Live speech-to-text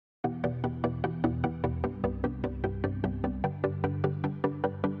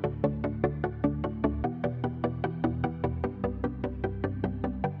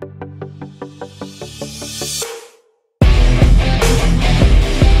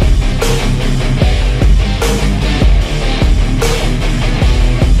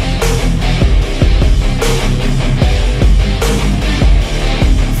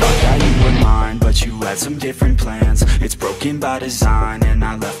broken by design, and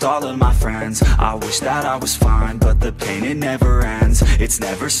I left all of my friends. I wish that I was fine, but the pain, it never ends. It's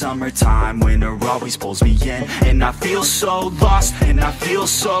never summertime, winter always pulls me in. And I feel so lost, and I feel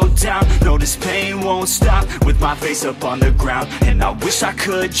so down. No, this pain won't stop, with my face up on the ground. And I wish I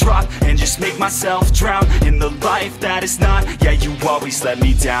could drop, and just make myself drown in the life that is not. Yeah, you always let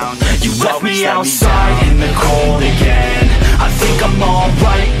me down. You left me outside in the cold again. I think I'm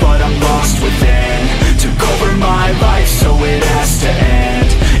alright, but I'm lost within. Took over my life, so it has to end.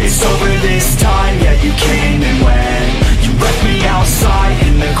 It's over this time, yeah, you came and went. You left me outside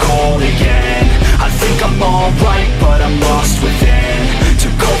in the cold again. I think I'm alright, but I'm lost within.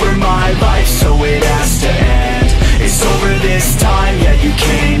 Took over my life, so it has to end. It's over this time, yeah, you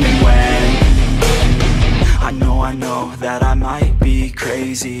came and went. I know that I might be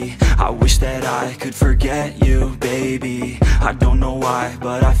crazy. I wish that I could forget you, baby. I don't know why,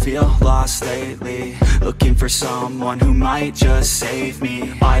 but I feel lost lately. Looking for someone who might just save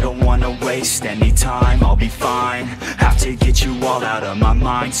me. I don't wanna waste any time, I'll be fine. Have to get you all out of my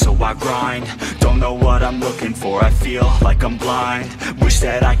mind, so I grind. Don't know what I'm looking for, I feel like I'm blind. Wish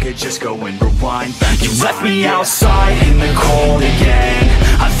that I could just go and rewind back. You left me outside in the cold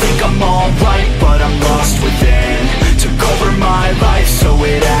again.